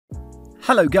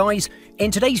Hello guys,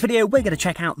 in today's video we're going to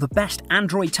check out the best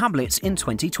Android tablets in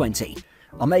 2020.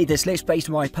 I made this list based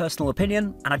on my personal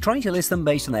opinion and I tried to list them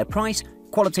based on their price,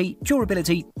 quality,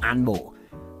 durability and more.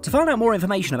 To find out more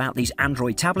information about these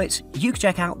Android tablets, you can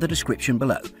check out the description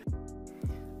below.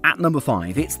 At number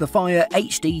 5, it's the Fire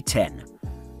HD 10.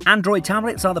 Android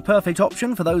tablets are the perfect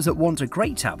option for those that want a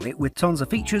great tablet with tons of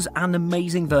features and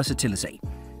amazing versatility.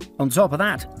 On top of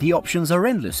that, the options are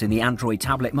endless in the Android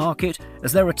tablet market,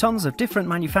 as there are tons of different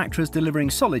manufacturers delivering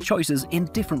solid choices in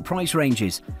different price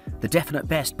ranges. The definite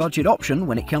best budget option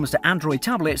when it comes to Android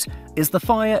tablets is the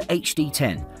Fire HD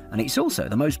 10, and it's also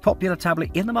the most popular tablet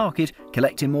in the market,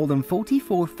 collecting more than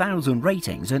 44,000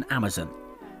 ratings on Amazon.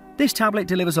 This tablet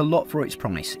delivers a lot for its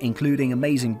price, including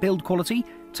amazing build quality,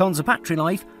 tons of battery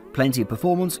life, plenty of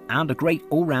performance, and a great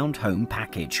all-round home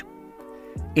package.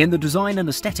 In the design and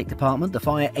aesthetic department, the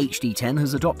Fire HD 10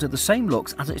 has adopted the same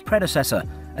looks as its predecessor,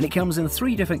 and it comes in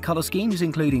 3 different colour schemes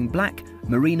including black,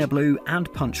 marina blue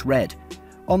and punch red.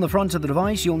 On the front of the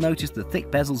device you'll notice the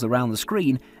thick bezels around the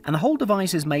screen, and the whole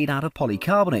device is made out of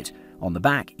polycarbonate. On the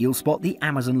back you'll spot the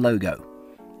Amazon logo.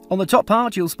 On the top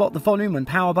part you'll spot the volume and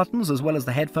power buttons as well as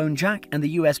the headphone jack and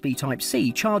the USB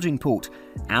Type-C charging port,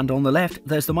 and on the left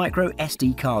there's the micro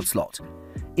SD card slot.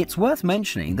 It's worth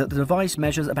mentioning that the device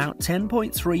measures about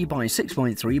 10.3 by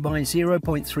 6.3 by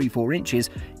 0.34 inches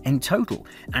in total,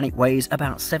 and it weighs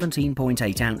about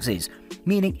 17.8 ounces,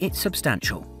 meaning it's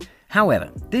substantial. However,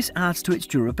 this adds to its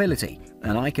durability,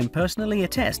 and I can personally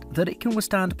attest that it can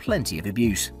withstand plenty of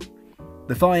abuse.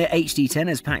 The Fire HD 10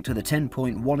 is packed with a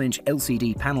 10.1-inch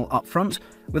LCD panel up front,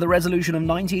 with a resolution of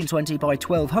 1920 by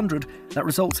 1200 that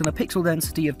results in a pixel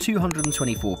density of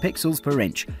 224 pixels per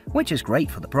inch, which is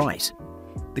great for the price.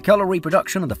 The colour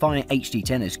reproduction of the Fire HD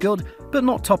 10 is good, but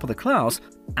not top of the class,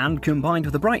 and combined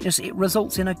with the brightness it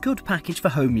results in a good package for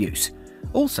home use.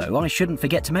 Also, I shouldn't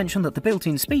forget to mention that the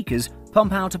built-in speakers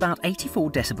pump out about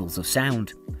 84 decibels of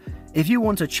sound. If you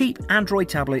want a cheap Android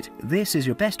tablet, this is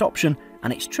your best option,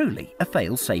 and it's truly a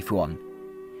fail-safe one.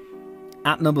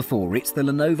 At number 4, it's the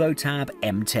Lenovo Tab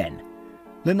M10.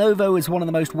 Lenovo is one of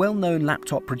the most well-known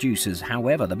laptop producers,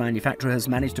 however the manufacturer has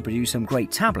managed to produce some great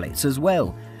tablets as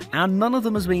well, and none of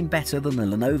them has been better than the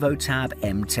Lenovo Tab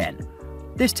M10.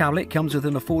 This tablet comes with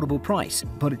an affordable price,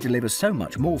 but it delivers so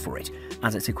much more for it,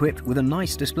 as it's equipped with a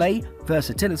nice display,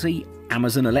 versatility,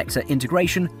 Amazon Alexa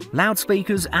integration,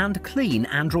 loudspeakers and clean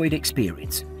Android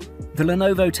experience. The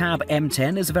Lenovo Tab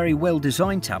M10 is a very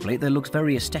well-designed tablet that looks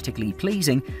very aesthetically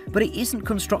pleasing, but it isn't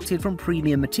constructed from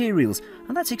premium materials,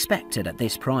 and that's expected at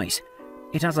this price.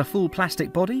 It has a full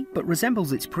plastic body, but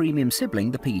resembles its premium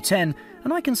sibling, the P10,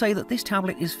 and I can say that this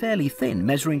tablet is fairly thin,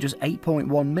 measuring just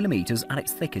 8.1mm at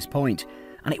its thickest point,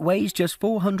 and it weighs just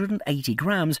 480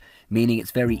 grams, meaning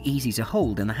it's very easy to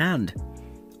hold in the hand.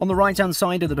 On the right-hand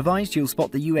side of the device, you'll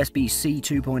spot the USB-C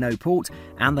 2.0 port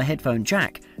and the headphone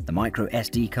jack. The micro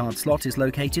SD card slot is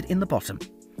located in the bottom.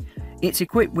 It's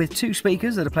equipped with 2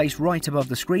 speakers that are placed right above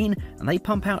the screen, and they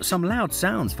pump out some loud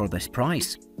sounds for this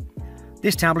price.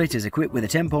 This tablet is equipped with a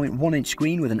 10.1-inch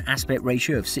screen with an aspect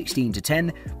ratio of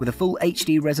 16:10, with a full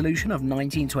HD resolution of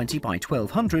 1920 by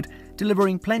 1200,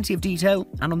 delivering plenty of detail,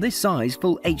 and on this size,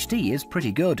 full HD is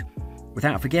pretty good.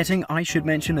 Without forgetting, I should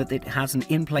mention that it has an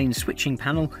in-plane switching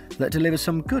panel that delivers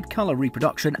some good colour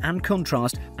reproduction and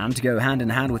contrast, and to go hand in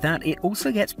hand with that, it also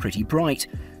gets pretty bright.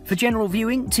 For general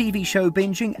viewing, TV show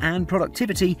binging and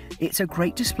productivity, it's a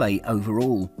great display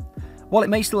overall. While it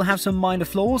may still have some minor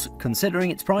flaws,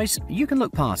 considering its price, you can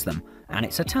look past them, and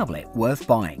it's a tablet worth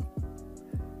buying.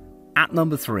 At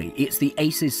number 3, it's the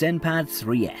ASUS ZenPad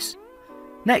 3S.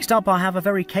 Next up, I have a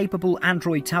very capable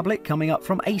Android tablet coming up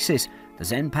from ASUS, the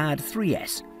ZenPad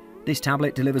 3S. This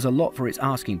tablet delivers a lot for its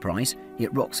asking price.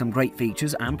 It rocks some great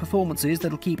features and performances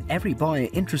that'll keep every buyer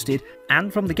interested,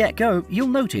 and from the get-go, you'll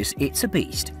notice it's a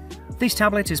beast. This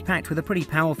tablet is packed with a pretty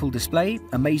powerful display,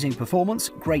 amazing performance,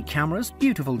 great cameras,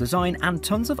 beautiful design, and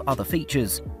tons of other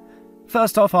features.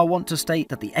 First off, I want to state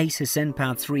that the ASUS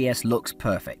ZenPad 3S looks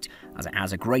perfect, as it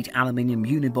has a great aluminium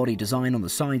unibody design on the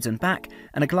sides and back,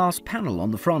 and a glass panel on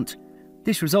the front.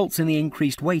 This results in the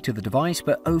increased weight of the device,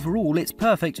 but overall it's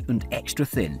perfect and extra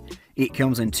thin. It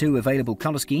comes in 2 available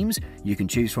colour schemes. You can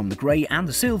choose from the grey and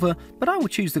the silver, but I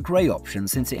would choose the grey option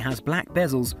since it has black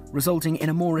bezels, resulting in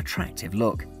a more attractive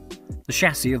look. The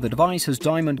chassis of the device has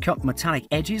diamond-cut metallic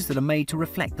edges that are made to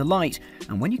reflect the light,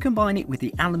 and when you combine it with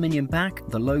the aluminium back,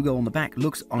 the logo on the back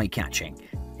looks eye-catching.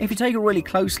 If you take a really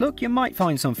close look, you might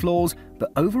find some flaws,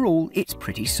 but overall it's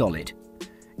pretty solid.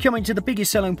 Coming to the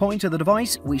biggest selling point of the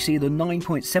device, we see the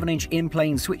 9.7-inch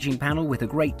in-plane switching panel with a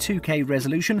great 2K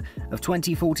resolution of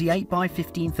 2048 by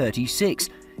 1536.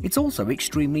 It's also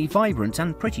extremely vibrant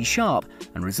and pretty sharp,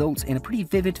 and results in a pretty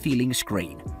vivid feeling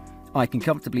screen. I can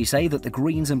comfortably say that the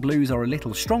greens and blues are a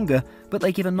little stronger, but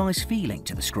they give a nice feeling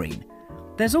to the screen.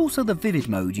 There's also the vivid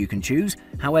mode you can choose,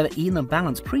 however even the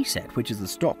balance preset, which is the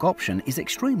stock option, is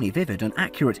extremely vivid and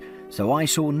accurate, so I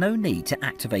saw no need to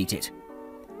activate it.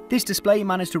 This display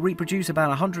managed to reproduce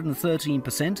about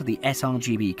 113% of the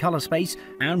sRGB color space,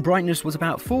 and brightness was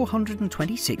about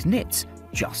 426 nits.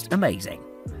 Just amazing.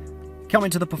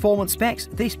 Coming to the performance specs,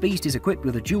 this beast is equipped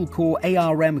with a dual-core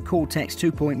ARM Cortex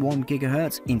 2.1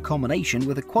 GHz in combination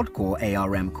with a quad-core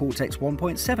ARM Cortex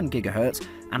 1.7 GHz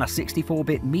and a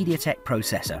 64-bit MediaTek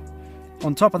processor.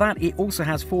 On top of that, it also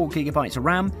has 4GB of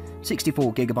RAM,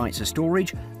 64GB of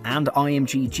storage, and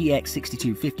IMG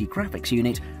GX6250 graphics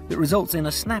unit that results in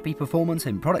a snappy performance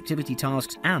in productivity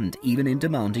tasks and even in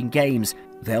demanding games.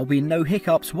 There'll be no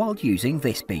hiccups while using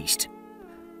this beast.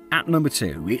 At number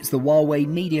 2, it's the Huawei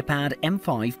MediaPad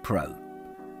M5 Pro.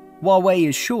 Huawei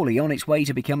is surely on its way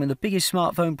to becoming the biggest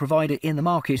smartphone provider in the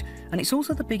market, and it's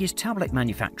also the biggest tablet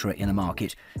manufacturer in the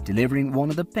market, delivering one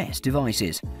of the best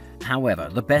devices. However,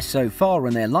 the best so far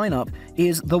in their lineup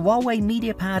is the Huawei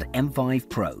MediaPad M5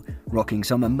 Pro, rocking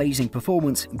some amazing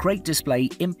performance, great display,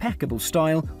 impeccable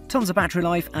style, tons of battery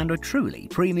life, and a truly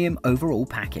premium overall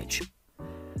package.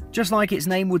 Just like its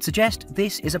name would suggest,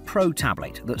 this is a Pro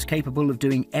tablet that's capable of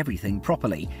doing everything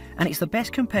properly, and it's the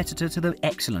best competitor to the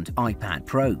excellent iPad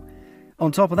Pro.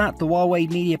 On top of that, the Huawei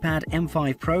MediaPad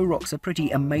M5 Pro rocks a pretty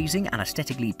amazing and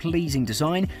aesthetically pleasing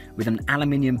design with an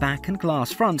aluminium back and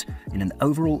glass front in an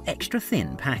overall extra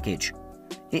thin package.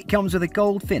 It comes with a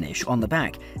gold finish on the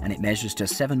back, and it measures to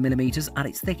 7mm at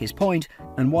its thickest point,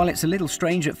 and while it's a little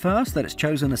strange at first that it's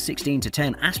chosen a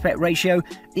 16:10 aspect ratio,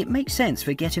 it makes sense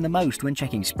for getting the most when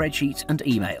checking spreadsheets and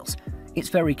emails. It's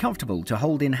very comfortable to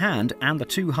hold in hand, and the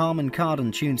two Harman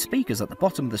Kardon tuned speakers at the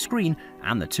bottom of the screen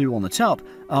and the two on the top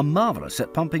are marvellous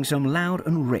at pumping some loud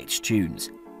and rich tunes.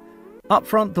 Up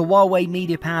front, the Huawei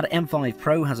MediaPad M5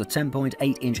 Pro has a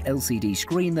 10.8-inch LCD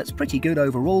screen that's pretty good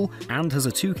overall and has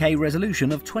a 2K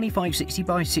resolution of 2560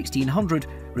 by 1600,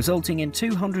 resulting in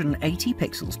 280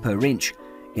 pixels per inch.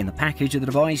 In the package of the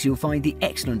device, you'll find the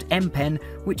excellent M Pen,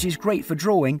 which is great for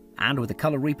drawing, and with the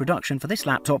colour reproduction for this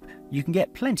laptop, you can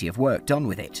get plenty of work done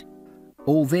with it.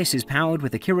 All this is powered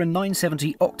with the Kirin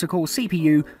 970 octa-core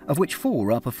CPU, of which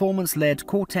 4 are performance-led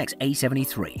Cortex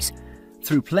A73s.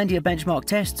 Through plenty of benchmark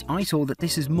tests, I saw that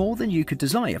this is more than you could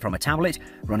desire from a tablet,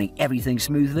 running everything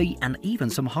smoothly and even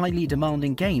some highly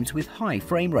demanding games with high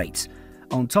frame rates.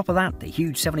 On top of that, the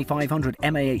huge 7500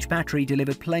 mAh battery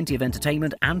delivered plenty of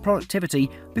entertainment and productivity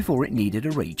before it needed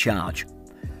a recharge.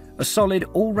 A solid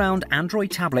all-round Android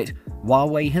tablet,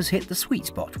 Huawei has hit the sweet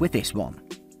spot with this one.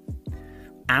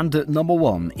 And at number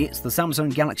 1, it's the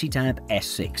Samsung Galaxy Tab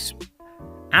S6.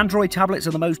 Android tablets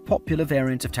are the most popular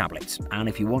variant of tablets, and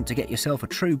if you want to get yourself a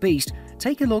true beast,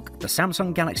 take a look at the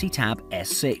Samsung Galaxy Tab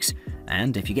S6.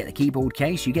 And if you get the keyboard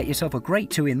case, you get yourself a great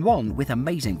 2-in-1 with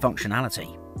amazing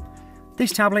functionality.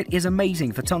 This tablet is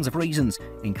amazing for tons of reasons,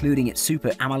 including its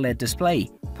Super AMOLED display,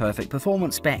 perfect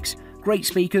performance specs, great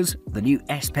speakers, the new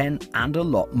S Pen, and a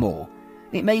lot more.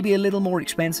 It may be a little more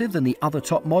expensive than the other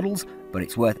top models, but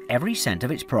it's worth every cent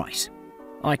of its price.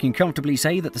 I can comfortably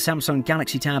say that the Samsung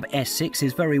Galaxy Tab S6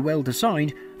 is very well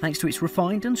designed thanks to its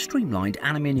refined and streamlined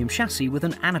aluminium chassis with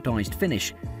an anodized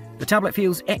finish. The tablet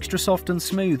feels extra soft and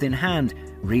smooth in hand,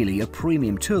 really a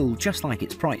premium tool just like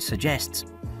its price suggests.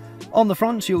 On the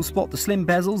front, you'll spot the slim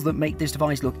bezels that make this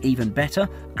device look even better,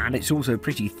 and it's also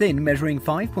pretty thin, measuring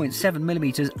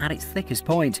 5.7mm at its thickest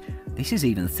point. This is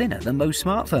even thinner than most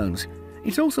smartphones.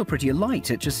 It's also pretty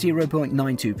light at just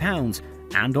 0.92 pounds,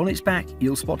 and on its back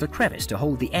you'll spot a crevice to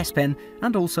hold the S Pen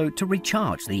and also to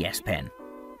recharge the S Pen.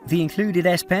 The included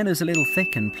S Pen is a little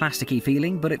thick and plasticky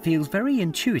feeling, but it feels very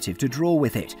intuitive to draw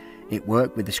with it. It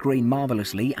worked with the screen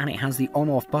marvellously, and it has the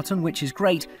on-off button, which is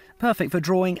great, perfect for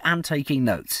drawing and taking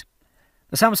notes.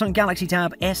 The Samsung Galaxy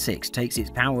Tab S6 takes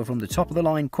its power from the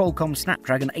top-of-the-line Qualcomm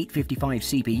Snapdragon 855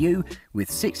 CPU with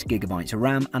 6GB of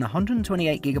RAM and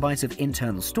 128GB of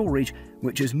internal storage,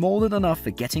 which is more than enough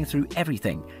for getting through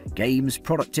everything. Games,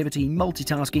 productivity,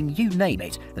 multitasking, you name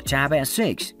it, the Tab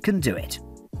S6 can do it.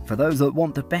 For those that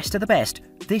want the best of the best,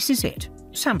 this is it.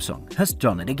 Samsung has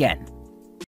done it again.